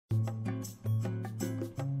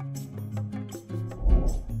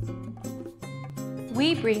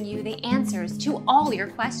we bring you the answers to all your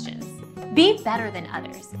questions. Be better than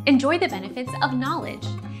others. Enjoy the benefits of knowledge.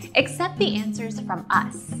 Accept the answers from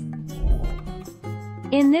us.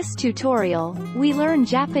 In this tutorial, we learn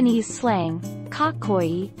Japanese slang,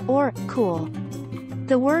 Kakkoii, or cool.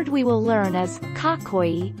 The word we will learn is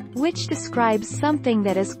Kakkoii, which describes something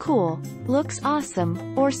that is cool, looks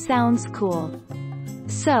awesome, or sounds cool.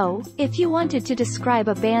 So, if you wanted to describe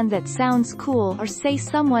a band that sounds cool or say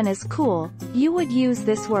someone is cool, you would use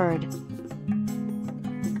this word.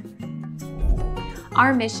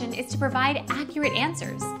 Our mission is to provide accurate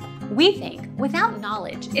answers. We think, without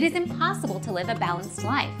knowledge, it is impossible to live a balanced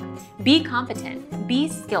life. Be competent, be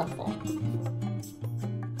skillful.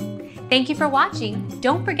 Thank you for watching.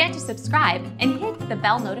 Don't forget to subscribe and hit the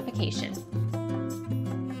bell notification.